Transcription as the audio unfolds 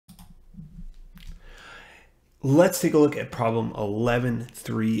Let's take a look at problem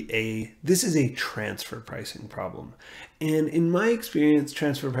 11.3a. This is a transfer pricing problem. And in my experience,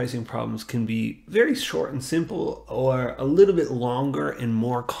 transfer pricing problems can be very short and simple or a little bit longer and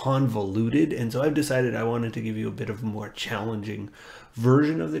more convoluted. And so I've decided I wanted to give you a bit of a more challenging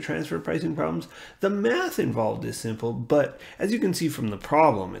version of the transfer pricing problems. The math involved is simple, but as you can see from the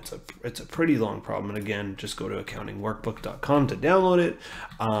problem, it's a pretty long problem. And again, just go to accountingworkbook.com to download it.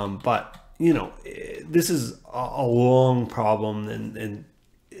 But you know, this is a long problem, and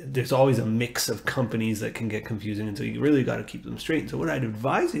there's always a mix of companies that can get confusing, and so you really got to keep them straight. So what I'd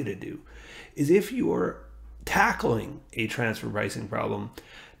advise you to do is, if you're tackling a transfer pricing problem,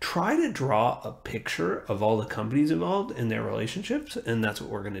 try to draw a picture of all the companies involved and their relationships, and that's what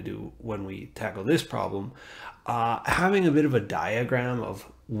we're going to do when we tackle this problem. Having a bit of a diagram of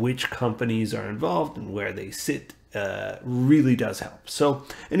which companies are involved and where they sit really does help. So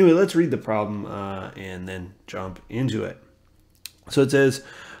anyway, let's read the problem and then jump into it. So it says,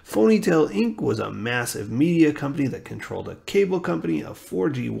 Phonytail Inc. was a massive media company that controlled a cable company, a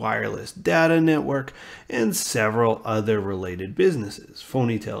 4G wireless data network, and several other related businesses.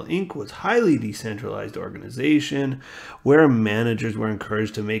 Phonytail Inc. was a highly decentralized organization where managers were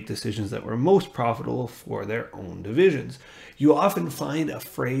encouraged to make decisions that were most profitable for their own divisions. You often find a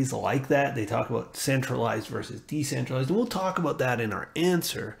phrase like that. They talk about centralized versus decentralized, and we'll talk about that in our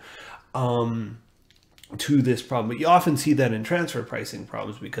answer to this problem. But you often see that in transfer pricing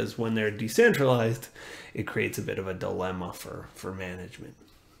problems because when they're decentralized, it creates a bit of a dilemma for management.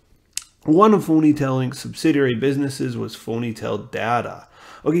 One of Phonytail Inc.'s subsidiary businesses was Phonytail Data.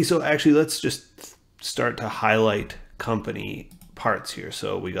 Okay, so actually let's just start to highlight company parts here.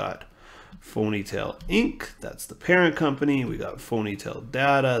 So we got Phonytail Inc., that's the parent company. We got Phonytail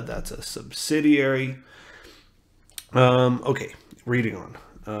Data, that's a subsidiary. Okay, reading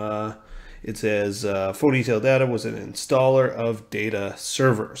on. It says Phonytail Data was an installer of data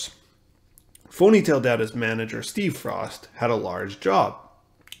servers. Phonytail Data's manager, Steve Frost, had a large job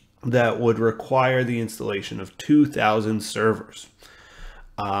that would require the installation of 2,000 servers.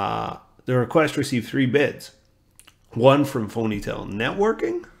 The request received 3 bids. One from Phonytail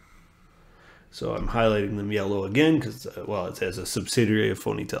Networking. So I'm highlighting them yellow again because, well, it says a subsidiary of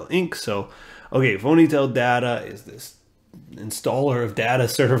Phonytail Inc. So, okay, Phonytail Data is this installer of data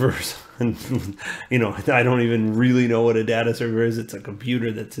servers. And, you know, I don't even really know what a data server is. It's a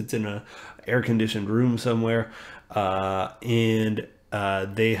computer that sits in a air-conditioned room somewhere. And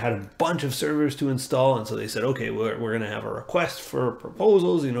they had a bunch of servers to install. And so they said, okay, we're going to have a request for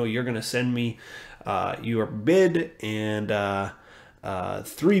proposals. You know, you're going to send me your bid, and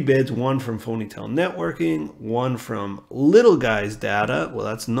 3 bids, one from Phonytail Networking, one from Little Guys Data. Well,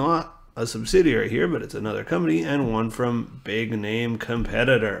 that's not a subsidiary here, but it's another company, and one from Big Name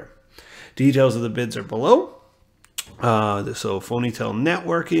Competitor. Details of the bids are below. So Phonytail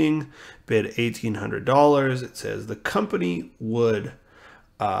Networking bid $1,800. It says the company would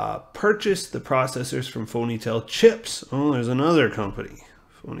purchase the processors from Phonytail Chips. Oh, there's another company,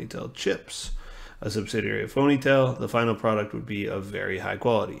 Phonytail Chips, a subsidiary of Phonytail. The final product would be of very high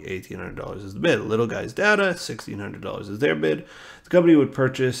quality. $1,800 is the bid. Little Guys Data, $1,600 is their bid. The company would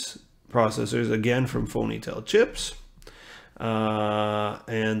purchase processors again from Phonytail Chips.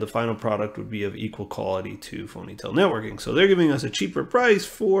 And the final product would be of equal quality to Phonytail Networking. So they're giving us a cheaper price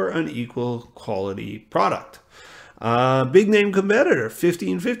for an equal quality product. Big Name Competitor,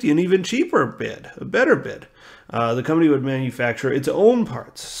 $1,550, an even cheaper bid, a better bid. The company would manufacture its own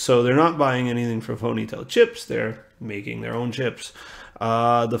parts. So they're not buying anything from Phonytail Chips, they're making their own chips.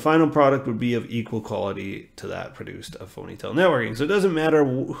 The final product would be of equal quality to that produced of Phonytail Networking. So it doesn't matter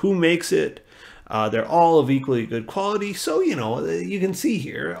who makes it. They're all of equally good quality. So, you know, you can see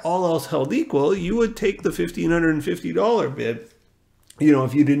here, all else held equal, you would take the $1,550 bid, you know,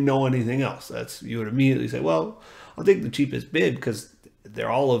 if you didn't know anything else. You would immediately say, well, I'll take the cheapest bid because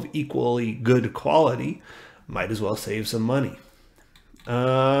they're all of equally good quality. Might as well save some money.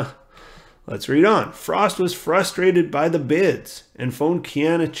 Let's read on. Frost was frustrated by the bids and phoned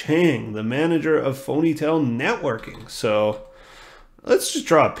Kiana Chang, the manager of Phonytail Networking. So let's just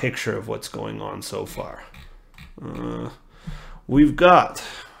draw a picture of what's going on so far. We've got,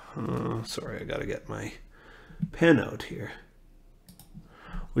 sorry, I got to get my pen out here.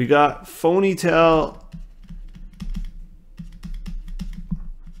 We got Phonytail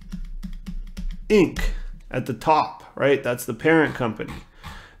Inc. at the top, right? That's the parent company.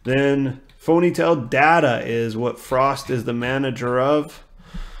 Then Phonytail Data is what Frost is the manager of.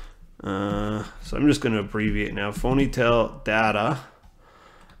 So I'm just going to abbreviate now. Phonytail Data.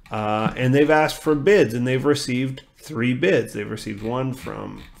 And they've asked for bids, and they've received 3 bids. They've received one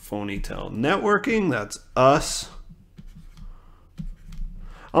from Phonytail Networking. That's us.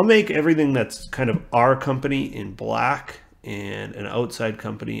 I'll make everything that's kind of our company in black, and an outside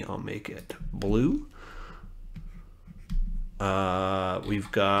company, I'll make it blue.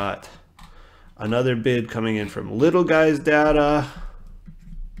 We've got another bid coming in from Little Guys Data.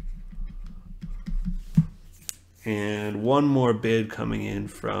 And one more bid coming in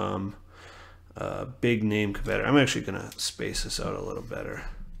from a big name competitor. I'm actually going to space this out a little better.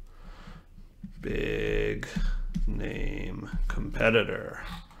 Big name competitor.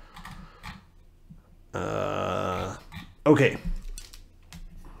 Okay.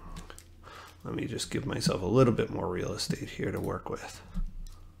 Let me just give myself a little bit more real estate here to work with.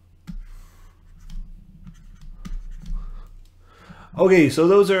 Okay, so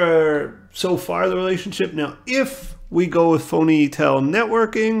those are so far the relationship. Now, if we go with Phonytail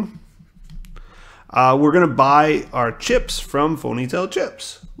Networking, we're going to buy our chips from Phonytail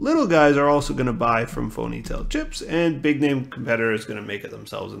Chips. Little guys are also going to buy from Phonytail Chips, and big name competitor is going to make it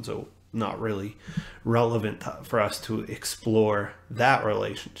themselves, and so not really relevant for us to explore that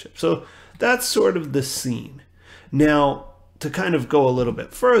relationship. So that's sort of the scene. Now, to kind of go a little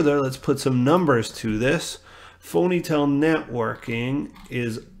bit further, let's put some numbers to this. Phonytail Networking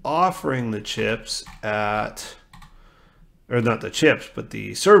is offering the chips at, or not the chips, but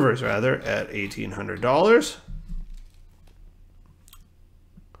the servers rather, at $1,800.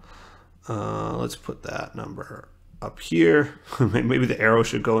 Let's put that number up here. Maybe the arrow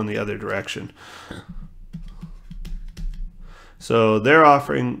should go in the other direction. So they're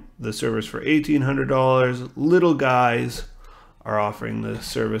offering the servers for $1,800. Little guys are offering the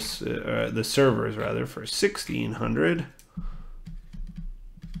servers rather for $1,600,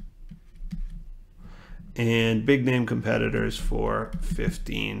 and big name competitors for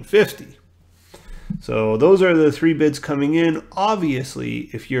 $1,550. So those are the 3 bids coming in. Obviously,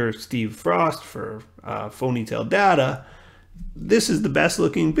 if you're Steve Frost for Phonytail Data, this is the best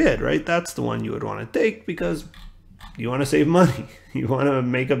looking bid, right? That's the one you would want to take because you want to save money. You want to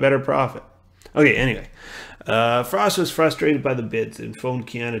make a better profit. Okay, anyway, Frost was frustrated by the bids and phoned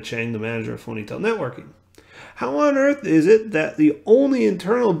Kiana Chang, the manager of Phonytail Networking. How on earth is it that the only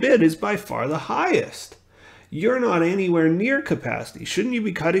internal bid is by far the highest? You're not anywhere near capacity. Shouldn't you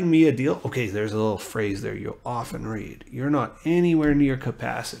be cutting me a deal? Okay, there's a little phrase there you'll often read. You're not anywhere near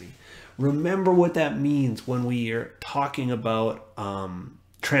capacity. Remember what that means when we are talking about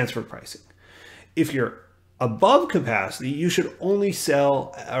transfer pricing. If you're above capacity, you should only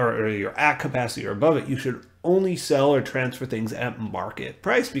sell, or you're at capacity or above it, you should only sell or transfer things at market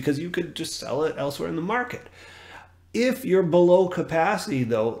price because you could just sell it elsewhere in the market. If you're below capacity,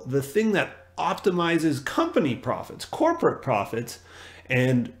 though, the thing that optimizes company profits, corporate profits,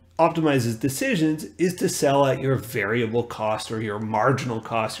 and optimizes decisions is to sell at your variable cost or your marginal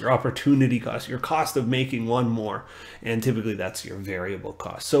cost, your opportunity cost, your cost of making one more. And typically that's your variable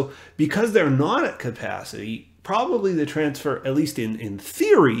cost. So because they're not at capacity, probably the transfer, at least in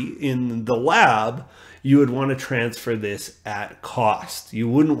theory, in the lab, you would want to transfer this at cost. You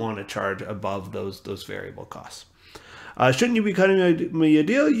wouldn't want to charge above those variable costs. Shouldn't you be cutting me a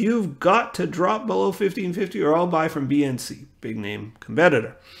deal? You've got to drop below $1,550 or I'll buy from BNC, big name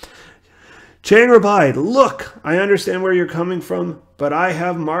competitor. Chang replied, look, I understand where you're coming from, but I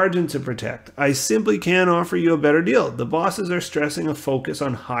have margin to protect. I simply can't offer you a better deal. The bosses are stressing a focus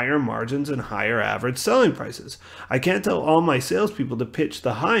on higher margins and higher average selling prices. I can't tell all my salespeople to pitch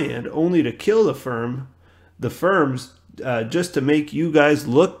the high end only to kill the firms just to make you guys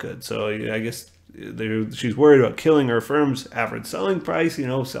look good. So I guess she's worried about killing her firm's average selling price. You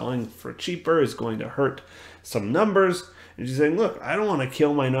know, selling for cheaper is going to hurt some numbers. And she's saying, look, I don't want to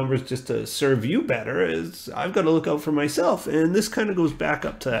kill my numbers just to serve you better. I've got to look out for myself. And this kind of goes back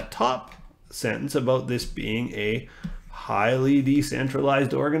up to that top sentence about this being a highly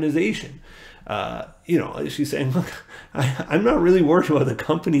decentralized organization. You know, she's saying, look, I'm not really worried about the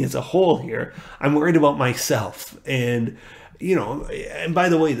company as a whole here. I'm worried about myself. And you know, and by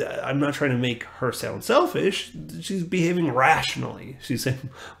the way, I'm not trying to make her sound selfish. She's behaving rationally. She's saying,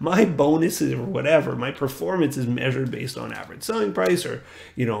 my bonuses or whatever, my performance is measured based on average selling price or,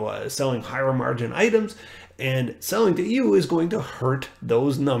 you know, selling higher margin items. And selling to you is going to hurt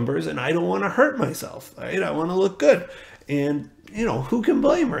those numbers. And I don't want to hurt myself, right? I want to look good. And, you know, who can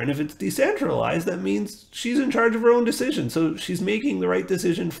blame her? And if it's decentralized, that means she's in charge of her own decision. So she's making the right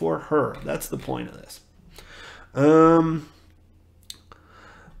decision for her. That's the point of this.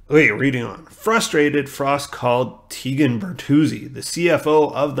 Okay, reading on. Frustrated, Frost called Tegan Bertuzzi, the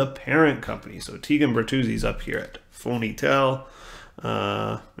CFO of the parent company. So Tegan Bertuzzi's up here at Phonytail.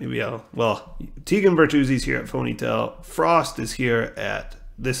 Well, Tegan Bertuzzi's here at Phonytail. Frost is here at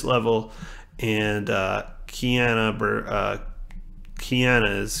this level, and Kiana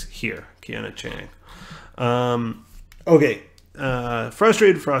is here. Kiana Chang. Okay.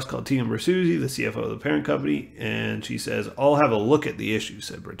 Frustrated, Frost called Tegan Bertuzzi, the CFO of the parent company, and she says, "I'll have a look at the issue,"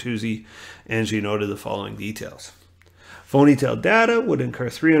 said Bertuzzi, and she noted the following details. Phonytail Data would incur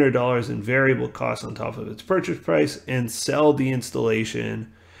 $300 in variable costs on top of its purchase price and sell the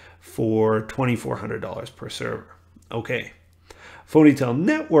installation for $2,400 per server. Okay. Phonytail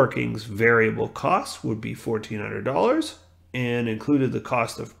Networking's variable costs would be $1,400 and included the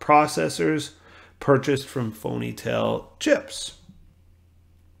cost of processors purchased from Phonytail chips.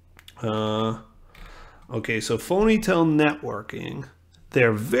 Okay, so Phonytail Networking,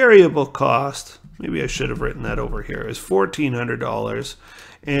 their variable cost, maybe I should have written that over here, is $1,400,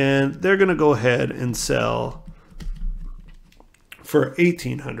 and they're going to go ahead and sell for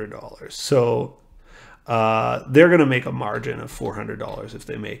 $1,800. So they're going to make a margin of $400 if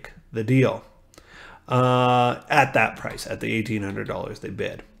they make the deal at that price, at the $1,800 they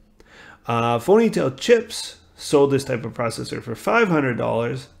bid. Phonytail Chips sold this type of processor for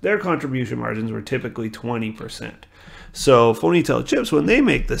 $500. Their contribution margins were typically 20%. So Phonytail Chips, when they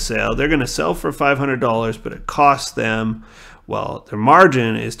make the sale, they're going to sell for $500, but it costs them, well, their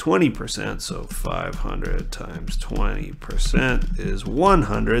margin is 20%. So 500 times 20% is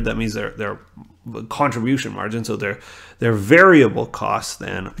 100. That means their contribution margin, so their variable costs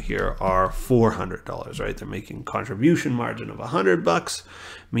then here are $400, right? They're making contribution margin of $100,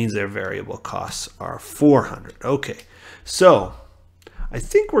 means their variable costs are $400. Okay, so I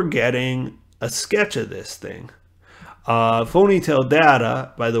think we're getting a sketch of this thing. Phonytail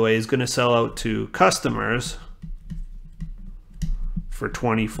Data, by the way, is going to sell out to customers for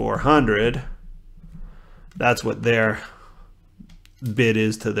 $2,400. That's what their bid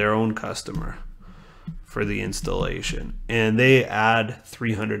is to their own customer for the installation, and they add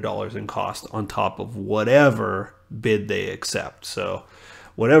 $300 in cost on top of whatever bid they accept. So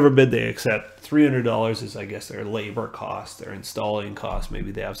whatever bid they accept, $300 is, I guess, their labor cost, their installing cost.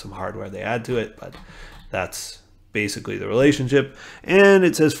 Maybe they have some hardware they add to it, but that's basically the relationship. And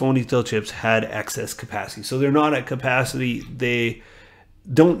it says Phonytail Chips had excess capacity, so they're not at capacity. They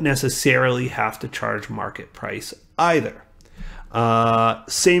don't necessarily have to charge market price either.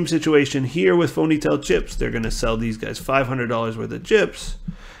 Same situation here with Phonytail Chips. They're going to sell these guys $500 worth of chips.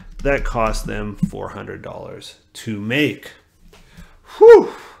 That cost them $400 to make.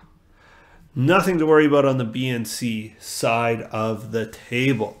 Whew! Nothing to worry about on the BNC side of the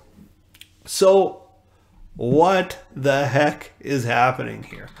table. So what the heck is happening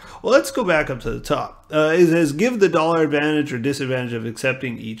here? Well, let's go back up to the top. It says, give the dollar advantage or disadvantage of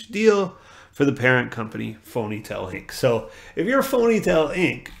accepting each deal for the parent company, Phonytail Inc. So if you're Phonytail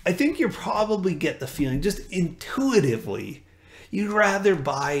Inc., I think you probably get the feeling, just intuitively, you'd rather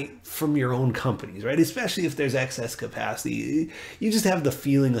buy from your own companies, right? Especially if there's excess capacity. You just have the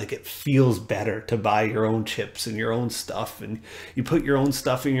feeling like it feels better to buy your own chips and your own stuff, and you put your own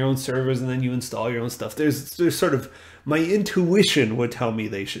stuff in your own servers, and then you install your own stuff. There's sort of, my intuition would tell me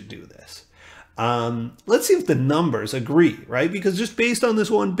they should do this. Let's see if the numbers agree, right? Because just based on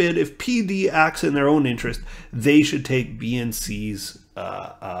this one bid, if PD acts in their own interest, they should take BNC's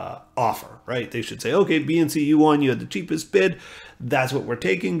offer, right? They should say, okay, BNC, you won, you had the cheapest bid. That's what we're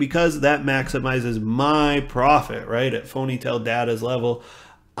taking because that maximizes my profit, right? At Phonytail Data's level,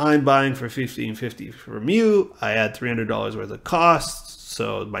 I'm buying for $1,550 from you. I add $300 worth of costs.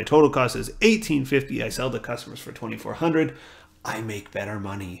 So my total cost is $1,850. I sell to customers for $2,400. I make better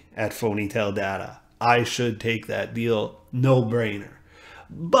money at Phonytail Data. I should take that deal, no brainer.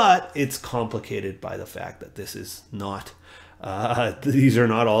 But it's complicated by the fact that this is not, these are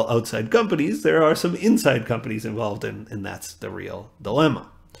not all outside companies. There are some inside companies involved, and that's the real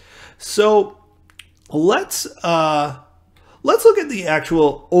dilemma. So let's look at the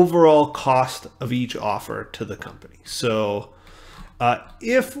actual overall cost of each offer to the company. So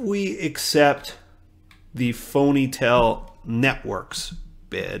if we accept the Phonytail Networks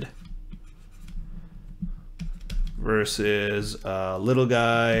bid versus little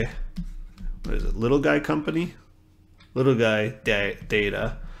guy, what is it, little guy company, little guy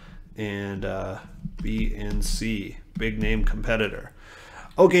data, and BNC, big name competitor.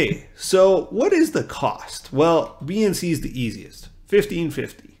 Okay, so what is the cost? Well, BNC is the easiest,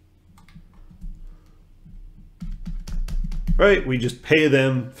 $1,550. Right, we just pay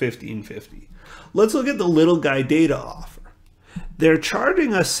them $1,550. Let's look at the little guy data offer. They're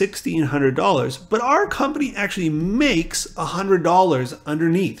charging us $1,600, but our company actually makes $100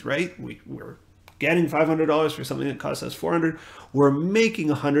 underneath, right? We're getting $500 for something that costs us $400. We're making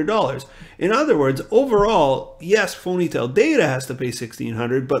 $100. In other words, overall, yes, Phonytail Data has to pay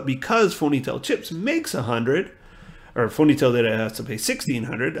 $1,600, but because Phonytail Chips makes $100, or Phonytail Data has to pay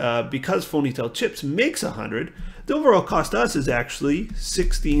 $1,600, because Phonytail Chips makes $100, the overall cost to us is actually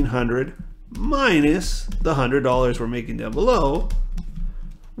 $1,600 minus the $100 we're making down below.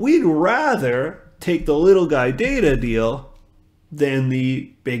 We'd rather take the little guy data deal than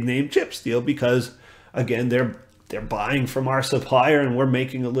the big name chips deal because, again, they're buying from our supplier and we're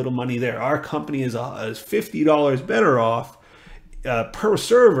making a little money there. Our company is $50 better off per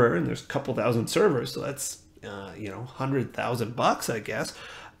server, and there's a couple thousand servers, so that's $100,000, I guess.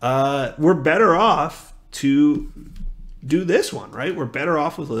 We're better off to do this one, right? We're better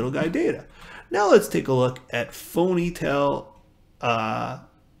off with little guy data. Now let's take a look at Phonytail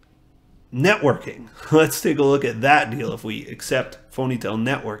networking. Let's take a look at that deal if we accept Phonytail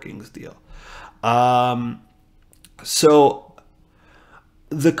networking's deal. So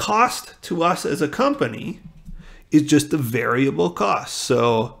the cost to us as a company is just the variable cost.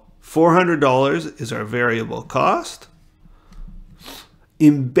 So $400 is our variable cost.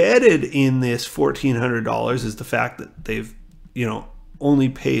 Embedded in this $1,400 is the fact that they've, only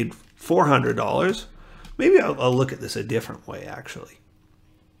paid $400. Maybe I'll look at this a different way, actually.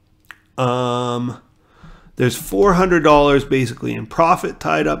 There's $400 basically in profit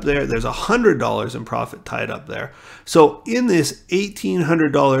tied up there. There's $100 in profit tied up there. So in this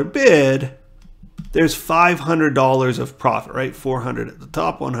 $1,800 bid, there's $500 of profit, right? 400 at the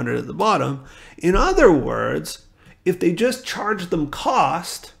top, 100 at the bottom. In other words, if they just charged them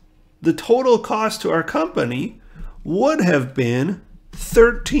cost, the total cost to our company would have been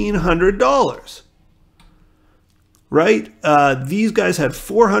 $1,300. Right? These guys had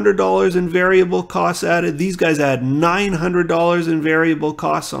 $400 in variable costs added. These guys had $900 in variable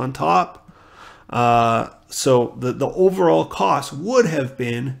costs on top. So the overall cost would have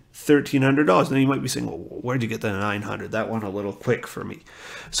been $1,300. Now you might be saying, well, where'd you get the $900? That went a little quick for me.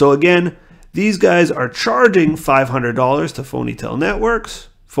 So again, these guys are charging $500 to Phonytail Networks.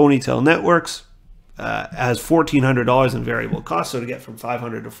 Phonytail Networks has $1,400 in variable costs. So to get from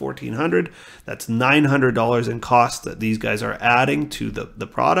 $500 to $1,400, that's $900 in costs that these guys are adding to the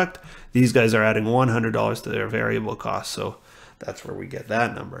product. These guys are adding $100 to their variable costs. So that's where we get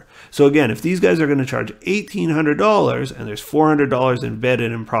that number. So again, if these guys are going to charge $1,800 and there's $400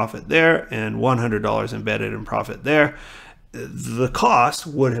 embedded in profit there and $100 embedded in profit there, the cost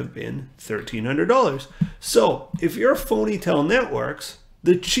would have been $1,300. So if you're Phonytail Networks,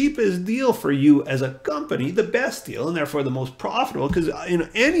 the cheapest deal for you as a company, the best deal, and therefore the most profitable, because in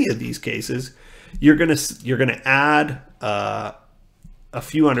any of these cases, you're gonna add a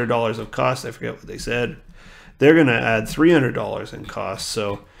few $100s of cost. I forget what they said. They're gonna add $300 in cost.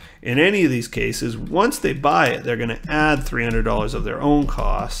 So in any of these cases, once they buy it, they're gonna add $300 of their own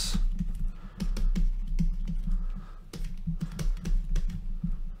costs.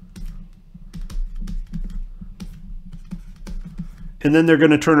 And then they're going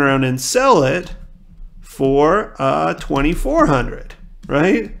to turn around and sell it for $2,400,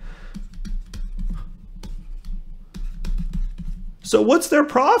 right? So what's their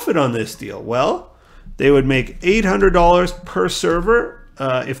profit on this deal? Well, they would make $800 per server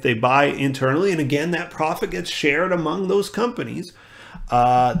if they buy internally. And again, that profit gets shared among those companies.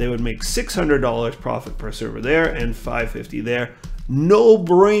 They would make $600 profit per server there and $550 there. No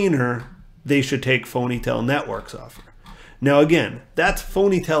brainer, they should take Phonytail Networks offer. Now again, that's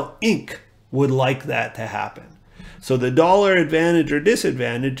Phonytail Inc. would like that to happen. So the dollar advantage or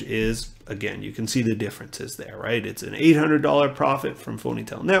disadvantage is, again, you can see the differences there, right? It's an $800 profit from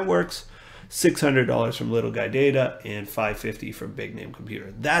Phonytail Networks, $600 from Little Guy Data, and $550 from Big Name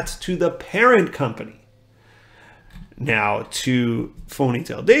Computer. That's to the parent company. Now to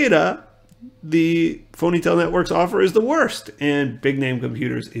Phonytail Data, the Phonytail Networks offer is the worst, and Big Name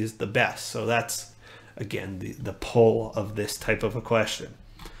Computers is the best. So that's, again, the pull of this type of a question.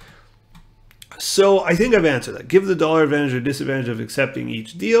 So I think I've answered that. Give the dollar advantage or disadvantage of accepting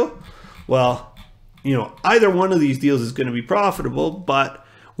each deal. Well, either one of these deals is going to be profitable, but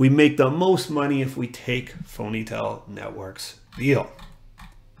we make the most money if we take Phonytail Networks deal.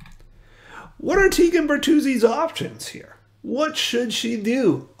 What are Tegan Bertuzzi's options here? What should she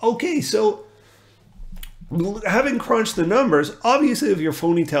do? Okay, so having crunched the numbers, obviously if you're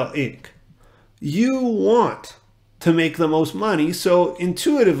Phonytail Inc., you want to make the most money. So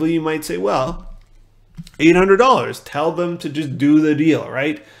intuitively, you might say, well, $800, tell them to just do the deal,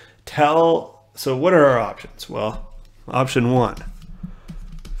 right? So what are our options? Well, option one,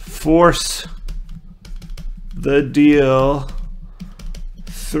 force the deal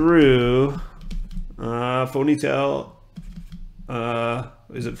through Phonytail,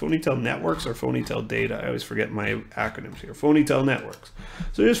 is it Phonytail Networks or Phonytail Data? I always forget my acronyms here. Phonytail Networks.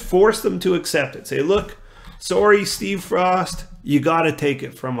 So just force them to accept it. Say, look, sorry, Steve Frost, you got to take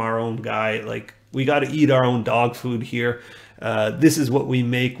it from our own guy. Like, we got to eat our own dog food here. This is what we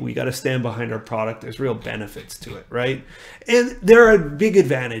make. We got to stand behind our product. There's real benefits to it, right? And there are big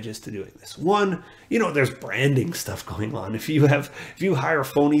advantages to doing this. One, you know, there's branding stuff going on. If you hire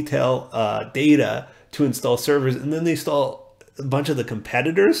Phonytail Data to install servers and then they install a bunch of the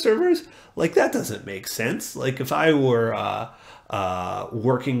competitors' servers, like, that doesn't make sense. Like, if I were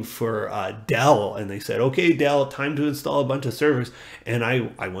working for Dell and they said, okay, Dell, time to install a bunch of servers, and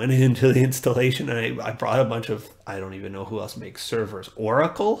I went into the installation and I brought a bunch of, I don't even know who else makes servers.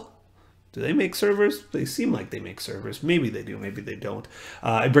 Oracle? Do they make servers? They seem like they make servers. Maybe they do, maybe they don't.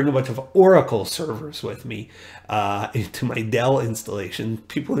 I bring a bunch of Oracle servers with me into my Dell installation.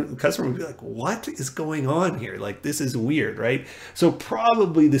 Customer would be like, what is going on here? Like, this is weird, right? So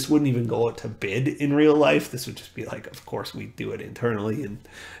probably this wouldn't even go out to bid in real life. This would just be like, of course we do it internally and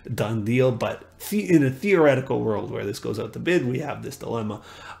done deal. But in a theoretical world where this goes out to bid, we have this dilemma.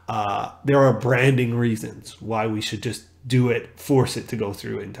 There are branding reasons why we should just do it, force it to go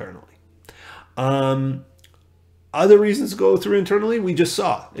through internally. Other reasons to go through internally, we just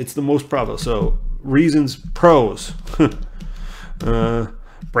saw. It's the most probable. So reasons, pros,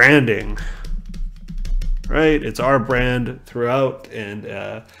 branding, right? It's our brand throughout. And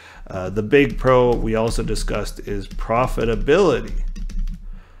the big pro we also discussed is profitability.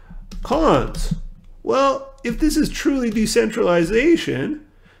 Cons. Well, if this is truly decentralization,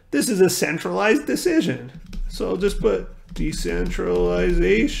 this is a centralized decision. So I'll just put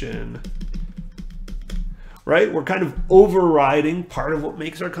decentralization. Right? We're kind of overriding part of what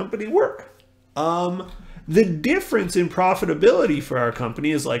makes our company work. The difference in profitability for our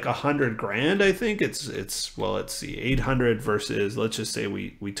company is like 100 grand. I think it's well, let's see, 800 versus, let's just say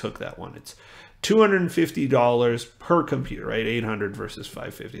we took that one. It's $250 per computer, right? 800 versus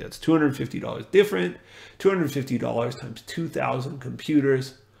 550. That's $250 different. $250 times 2,000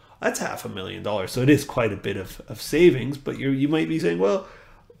 computers. That's $500,000. So it is quite a bit of savings, but you might be saying, well,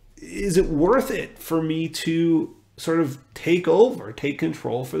 is it worth it for me to sort of take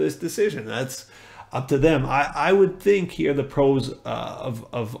control for this decision? That's up to them. I would think here the pros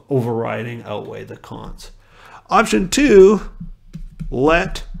of overriding outweigh the cons. Option 2,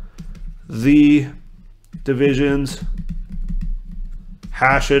 let the divisions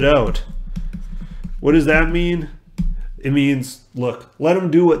hash it out. What does that mean? It means, look, let them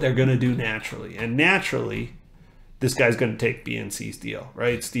do what they're going to do naturally. And naturally, this guy's going to take BNC's deal,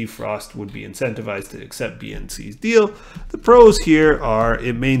 right? Steve Frost would be incentivized to accept BNC's deal. The pros here are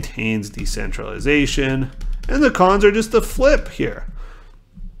it maintains decentralization, and the cons are just the flip here.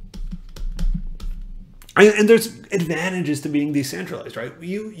 And there's advantages to being decentralized, right?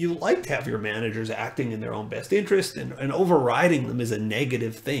 You like to have your managers acting in their own best interest, and overriding them is a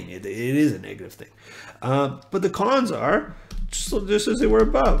negative thing. It is a negative thing. But the cons are just as they were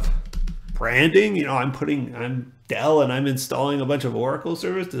above. Branding, you know, I'm Dell and I'm installing a bunch of Oracle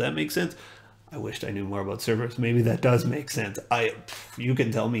servers. Does that make sense? I wished I knew more about servers. Maybe that does make sense. You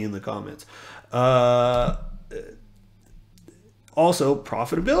can tell me in the comments. Also,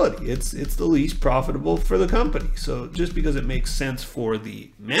 profitability. It's the least profitable for the company. So just because it makes sense for the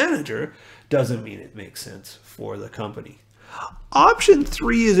manager doesn't mean it makes sense for the company. Option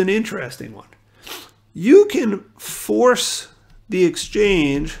 3 is an interesting one. You can force the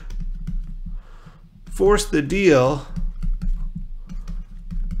exchange, force the deal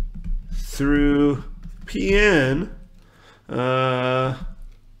through PN,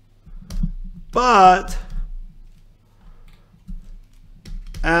 but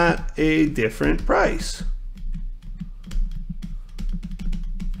at a different price.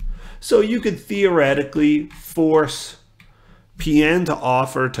 So you could theoretically force PN to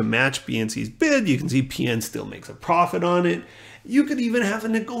offer to match BNC's bid. You can see PN still makes a profit on it. You could even have a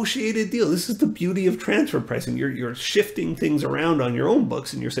negotiated deal. This is the beauty of transfer pricing. You're shifting things around on your own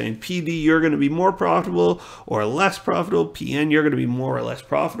books, and you're saying, PD, you're going to be more profitable or less profitable. PN, you're going to be more or less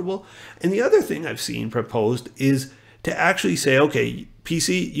profitable. And the other thing I've seen proposed is to actually say, okay,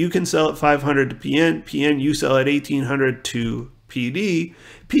 PC, you can sell at 500 to PN. PN, you sell at 1800 to PD.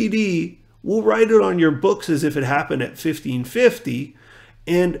 PD, we'll write it on your books as if it happened at 1550.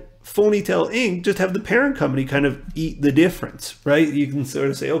 And Phonytail Inc. just have the parent company kind of eat the difference, right? You can sort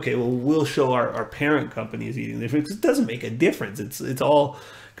of say, okay, well, we'll show our parent company is eating the difference. It doesn't make a difference. It's all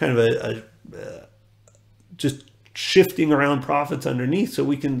kind of just shifting around profits underneath, so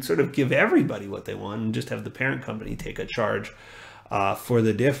we can sort of give everybody what they want and just have the parent company take a charge for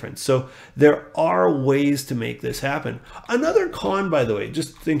the difference. So there are ways to make this happen. Another con, by the way,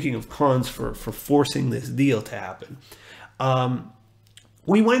 just thinking of cons for forcing this deal to happen.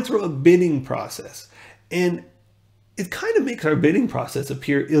 We went through a bidding process, and it kind of makes our bidding process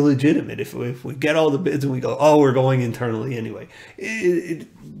appear illegitimate if we get all the bids and we go, oh, we're going internally anyway. It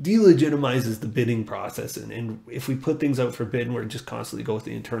delegitimizes the bidding process. And if we put things out for bid and we're just constantly go with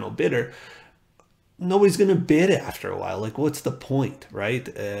the internal bidder, nobody's going to bid after a while. Like, what's the point, right?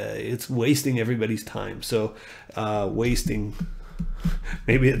 It's wasting everybody's time. So wasting,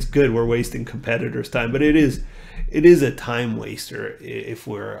 maybe it's good we're wasting competitors' time, but it is a time waster if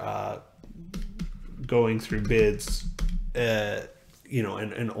we're going through bids, you know,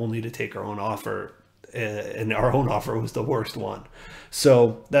 and only to take our own offer, and our own offer was the worst one.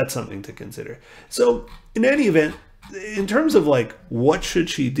 So that's something to consider. So in any event, in terms of like, what should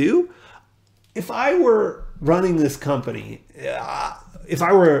she do? If I were running this company, if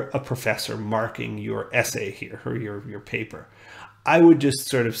I were a professor marking your essay here or your paper, I would just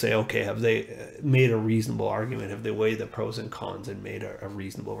sort of say, okay, have they made a reasonable argument? Have they weighed the pros and cons and made a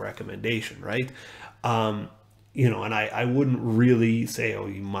reasonable recommendation, right? You know, and I wouldn't really say, oh,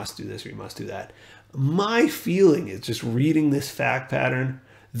 you must do this or you must do that. My feeling is, just reading this fact pattern,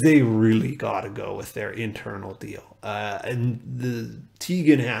 they really got to go with their internal deal. And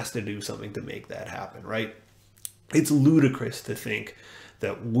Tegan has to do something to make that happen, right? It's ludicrous to think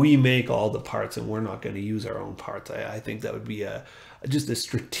that we make all the parts and we're not going to use our own parts. I think that would be just a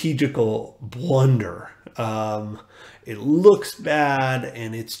strategical blunder. It looks bad,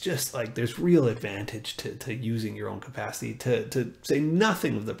 and it's just like there's real advantage to using your own capacity, to say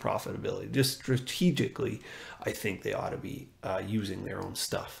nothing of the profitability. Just strategically, I think they ought to be using their own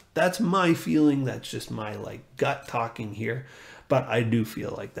stuff. That's my feeling. That's just my like gut talking here, but I do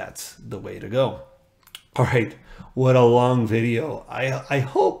feel like that's the way to go. All right, what a long video. I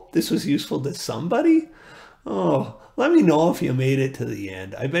hope this was useful to somebody. Oh, let me know if you made it to the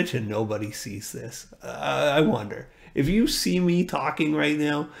end. I bet you nobody sees this. I wonder. If you see me talking right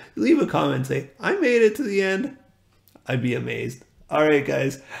now, leave a comment and say, I made it to the end. I'd be amazed. All right,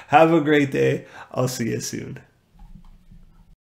 guys, have a great day. I'll see you soon.